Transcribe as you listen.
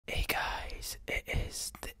guys, it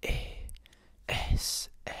is the ASMR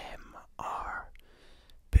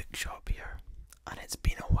bookshop here, and it's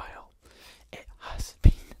been a while. It has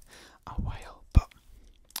been a while, but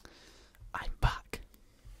I'm back.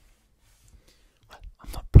 Well, I'm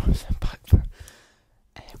not promising back for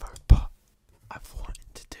ever, but I wanted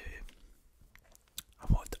to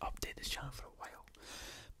update this channel for a while,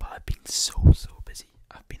 but I've been so busy.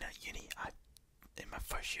 I've been at uni. In my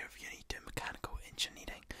first year of uni doing mechanical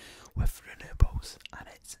engineering with renewables, and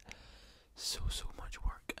it's so much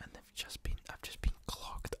work, and I've just been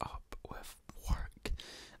clogged up with work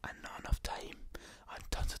and not enough time. I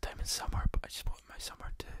had tons of time in summer, but I just want my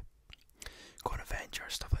summer to go on adventure,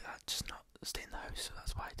 stuff like that, just not stay in the house. So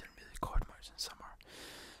that's why I didn't really record much in summer.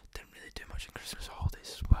 Didn't really do much in Christmas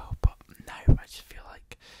holidays as well. But now I just feel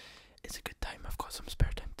like it's a good time. I've got some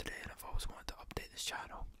spare time today, and I've always wanted to update this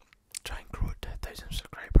channel, try and grow it to 1,000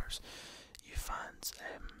 subscribers. You fans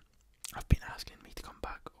have been asking me to come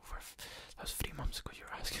back over. That was 3 months ago. You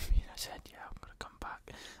were asking me, and I said, yeah, I'm gonna come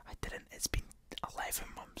back. I didn't. It's been 11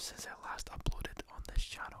 months since I last uploaded on this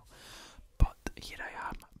channel, but here I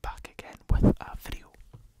am back again with a video.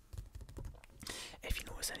 If you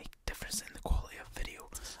notice any difference in the quality of video,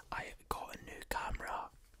 I got a new camera.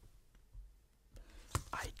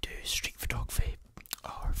 I do street photography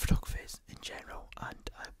or photography in general, and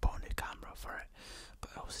I bought a new camera for it,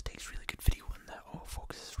 but it also takes really good video and the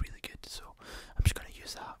autofocus is really good, so I'm just going to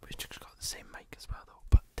use that. We've just got the same mic as well though.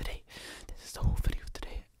 But today, this is the whole video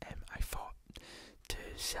today. I thought to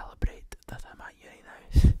celebrate that I'm at uni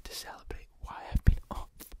now, to celebrate why I've been off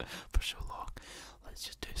for so long, let's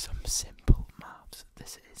just do some simple maths.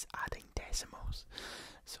 This is adding decimals,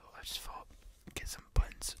 so I just thought get some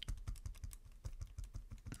buttons,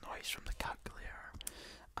 noise from the calculator,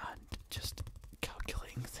 and just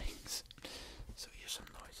calculating things. So here's some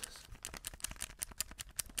noises.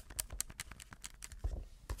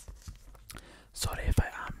 Sorry if I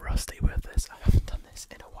am rusty with this, I haven't done this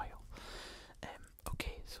in a while.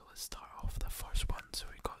 Okay, so let's start off the first one. So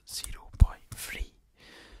we got 0.3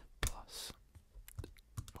 plus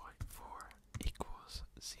 0.4 equals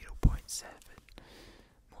 0.7.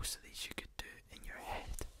 Most of these you could do in your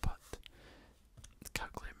head, but the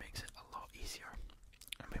calculator makes it a lot easier.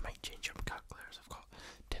 And we might change up calculators. I've got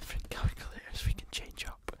different calculators we can change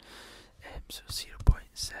up. So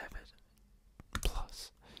 0.7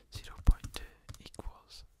 plus 0.2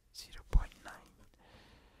 equals 0.9.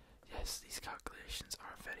 Yes, these calculations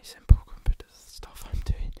are very simple compared to the stuff I'm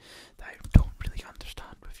doing that I don't really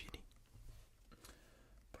understand with uni.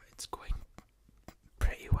 But it's going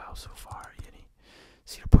pretty well so far at uni.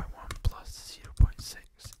 0.1 plus 0.6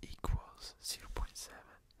 equals 0.7.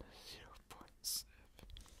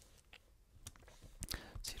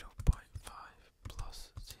 0.5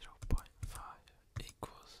 plus 0.5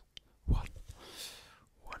 equals 1.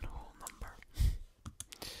 One whole number.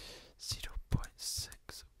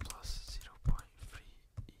 0.6 plus 0.3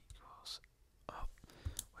 equals, oh,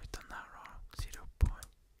 we've done that wrong.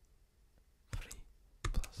 0.3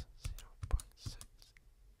 plus 0.6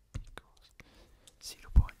 equals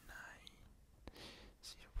 0.9.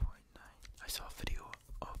 0.9. I saw a video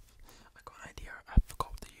of, I got an idea, I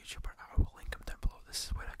forgot the YouTuber, I will link him down below. This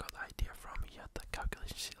is where I got the idea from. He had the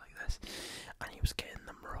calculation sheet like this, and he was getting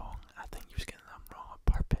them wrong. I think he was getting them wrong on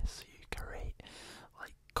purpose, so you can rate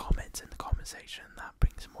like comments in the comment section, and that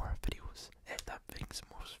brings more videos, that brings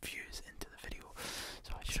more views into the video.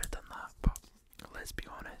 So I should have done that, but let's be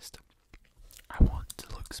honest, I want to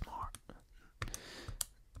look smart.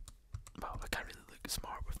 Well, I can't really look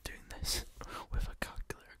smart with doing this with a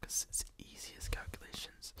calculator because it's the easiest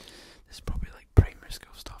calculations. This is probably like primary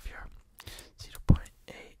school stuff here.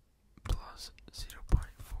 0.8 plus 0.4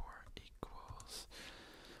 equals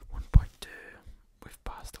 1.2. We've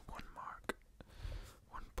passed the 1 mark.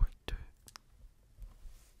 1.2.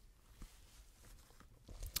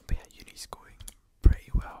 But yeah, uni's going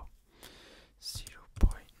pretty well. 0.9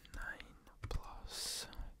 plus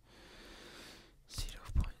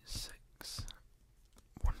 0.6.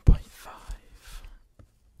 1.5.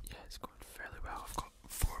 Yeah, it's going fairly well. I've got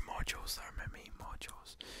 4 modules that are my main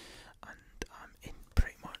modules, and I'm in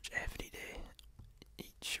pretty much every day,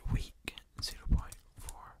 each week.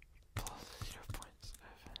 0.4 plus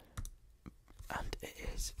 0.7. And it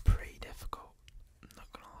is pretty difficult. I'm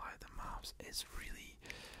not gonna lie, the maths is really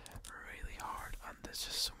hard, and there's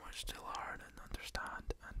just so much to learn and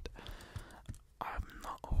understand, and I'm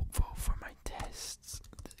not hopeful for my tests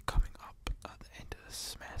coming up at the end of the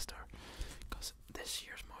semester, because this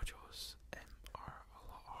year's modules are a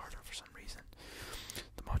lot harder for some reason.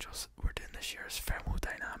 The modules we're doing this year is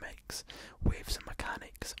thermodynamics, waves and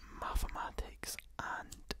mechanics, mathematics,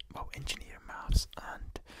 and, well, engineering, plus,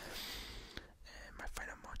 and my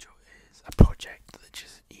final module is a project which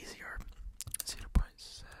is easier,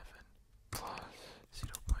 0.7 plus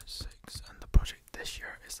 0.6, and the project this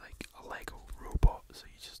year is like a Lego robot, so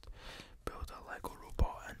you just build a Lego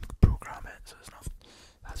robot and program it, so it's not,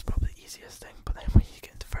 that's probably the easiest thing, but then when you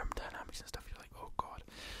get into thermodynamics and stuff, you're like, oh god,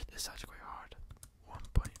 this is actually quite hard.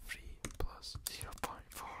 1.3 plus 0.4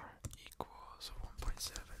 equals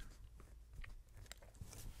 1.7.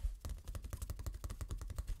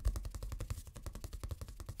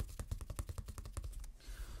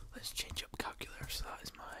 Let's change up calculator, so that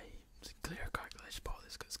is my clear calculation. Bought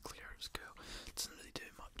this because it's clear at school. It doesn't really do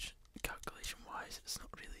much calculation wise, it's not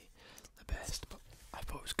really the best, but I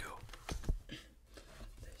thought it was cool.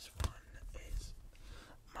 This one is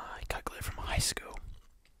my calculator from high school.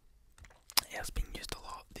 It has been used a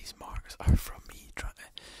lot. These marks are from me trying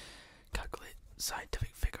to calculate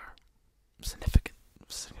scientific figure, scientific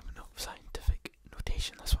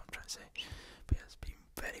notation, that's what I'm trying to say. But yeah, it's been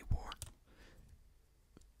very worn,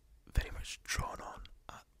 very much drawn on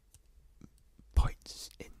at points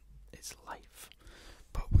in its life.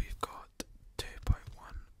 But we've got 2.1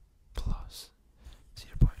 plus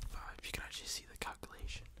 0.5. You can actually see the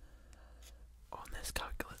calculation on this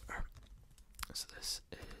calculator. So this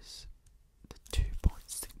is the 2.6.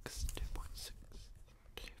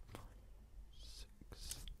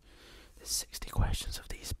 There's 60 questions of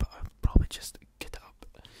these, but I'll probably just get it up.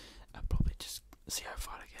 I'll probably just see how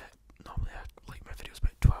far I get. Normally I like my videos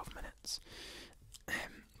about 12 minutes.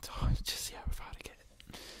 So I'll just see how far I get.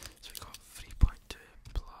 So we got 3.2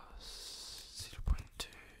 plus 0.2.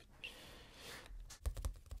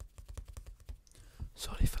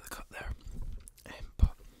 Sorry for the cut there.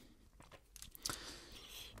 But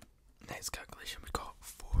next calculation we got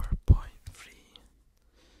 4.3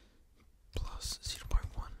 plus 0.1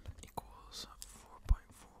 equals 4.4,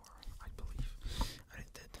 I believe, and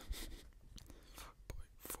it did.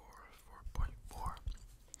 4.4.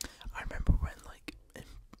 I remember when, like, in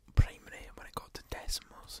primary, when it got to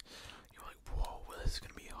decimals, you're like, whoa, well, this is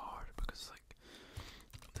going to be hard, because, like,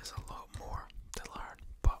 there's a lot more to learn,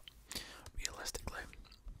 but realistically,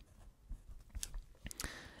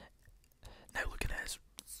 now looking at it,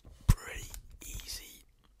 it's pretty easy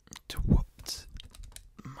to what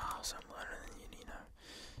maths I'm learning in uni now.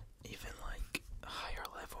 Even like higher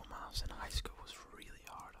level maths in high school was really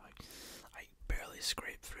hard. I barely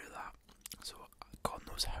scraped through that. So God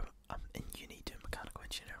knows how I'm in uni doing mechanical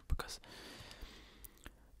engineering, because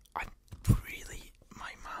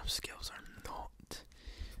my math skills are not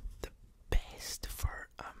the best for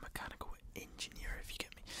a mechanical engineer, if you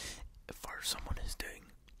get me. For someone who's doing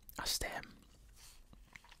a STEM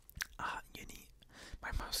at uni,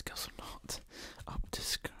 my math skills are not up to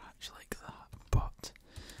scratch like that, but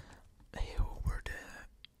hey,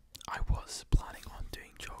 I was planning on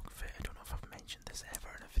doing geography. I don't know if I've mentioned this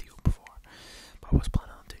ever in a video before, but I was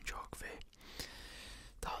planning on doing geography.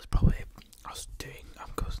 That was probably, I was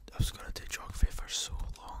going to do geography for so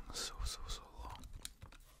long, so long,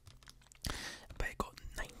 but it got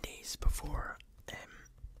 9 days before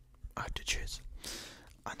I had to choose,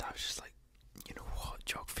 and I was just like, you know what,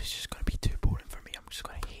 geography is just going to be too boring for me. I'm just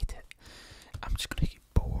going to hate it. I'm just going to get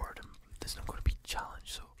bored, and there's not going to be a challenge.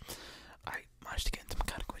 So I managed to get into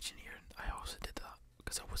mechanical engineering. I also did that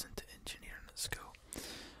because I was into engineering at school,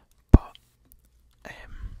 but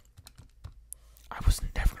I was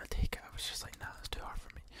never going to take it. I was just like, nah, it's too hard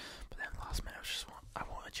for me. But then last minute, I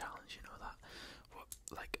want a challenge, you know, that, what,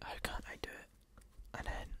 like, how can't I do it? And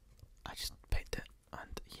then I just picked it,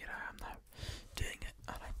 and here I am now, doing it,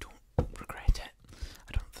 and I don't regret it.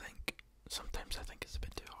 I don't think, sometimes I think it's a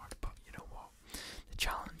bit too hard, but you know what, the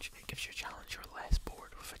challenge, it gives you a challenge, you're less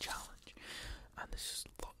bored with a challenge, and there's just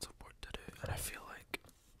lots of work to do, and I feel like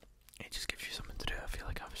it just gives you something to do. I feel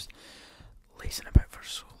like I was lazing about for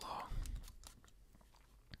so long,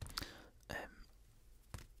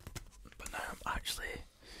 but now I'm actually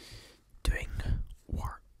doing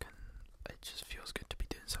work, and it just feels good to be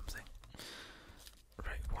doing something.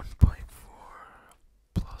 Right, 1.4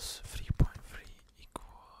 plus 3.3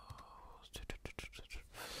 equals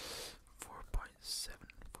 4.7.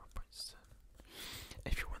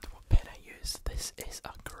 If you wonder what pen I use, this is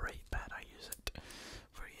a great pen. I use it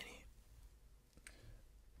for uni.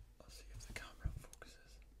 I'll see if the camera focuses.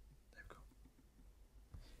 There we go.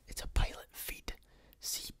 It's a Pilot Feed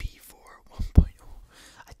CP4 1.0.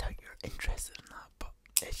 I doubt you're interested in that, but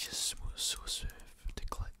it's just so smooth to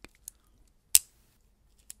click.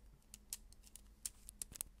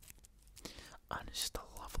 And it's just a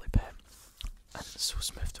lovely pen, and it's so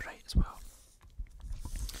smooth to write as well.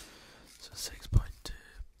 So 6.2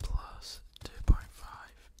 plus 2.5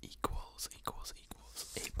 equals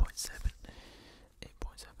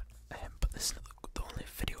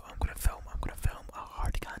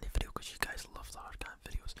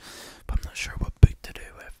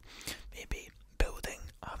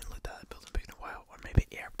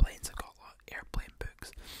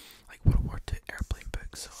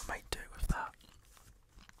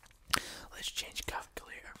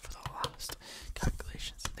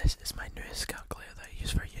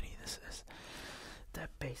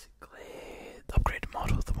basically the upgraded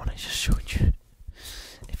model, the one I just showed you.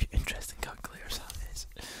 If you're interested in calculators, that is.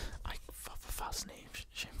 I have a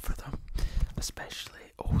fascination for them,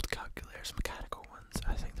 especially old calculators, mechanical ones.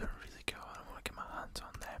 I think they're really cool. I want to get my hands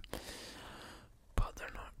on them, but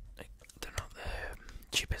they're not the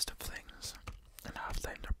cheapest of things, and half the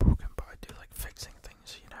time they're broken. But I do like fixing things,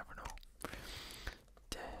 so you never know.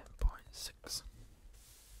 10.6.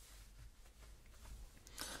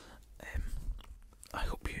 I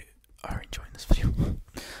hope you are enjoying this video.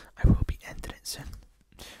 I will be ending it soon.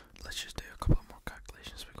 Let's just do a couple more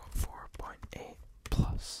calculations. We got 4.8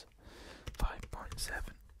 plus 5.7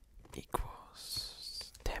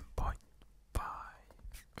 equals 10.5.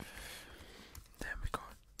 Then we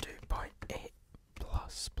got 2.8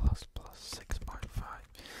 plus 6.5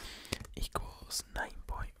 equals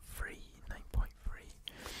 9.3.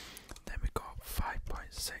 Then we got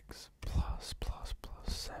 5.6 plus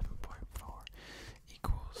 7.4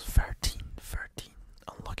 equals 13.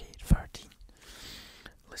 Unlucky 13.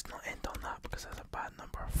 Let's not end on that because that's a bad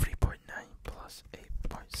number. 3.9 plus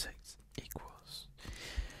 8.6 equals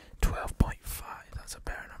 12.5. That's a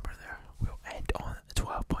better number there. We'll end on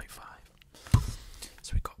 12.5.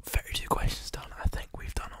 So we got 32 questions done. I think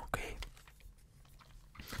we've done okay.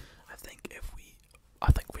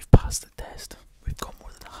 I think we've passed the test. We've got more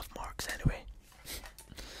than half marks anyway.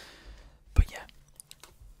 But yeah,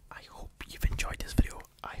 I hope you've enjoyed this video.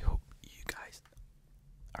 I hope you guys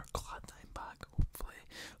are glad that I'm back. Hopefully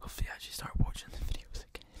you actually start watching the videos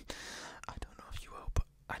again. I don't know if you will, but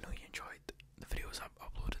I know you enjoyed the videos I've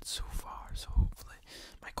uploaded so far. So hopefully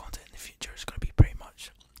my content in the future is going to be pretty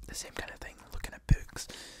much the same kind of thing. Looking at books,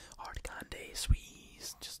 hard candy,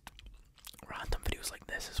 sweets, just random videos like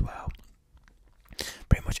this as well.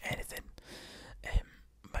 Pretty much anything.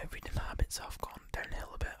 My reading habits have gone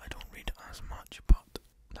downhill a bit. I don't read as much, but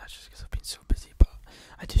that's just because I've been so busy. But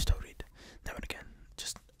I do still read now and again,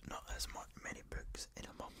 just not as many books in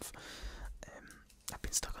a month. I've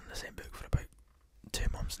been stuck on the same book for about 2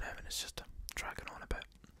 months now, and it's just dragging on a bit.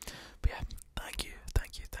 But yeah, thank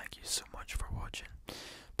you so much for watching.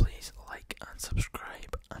 Please like and subscribe.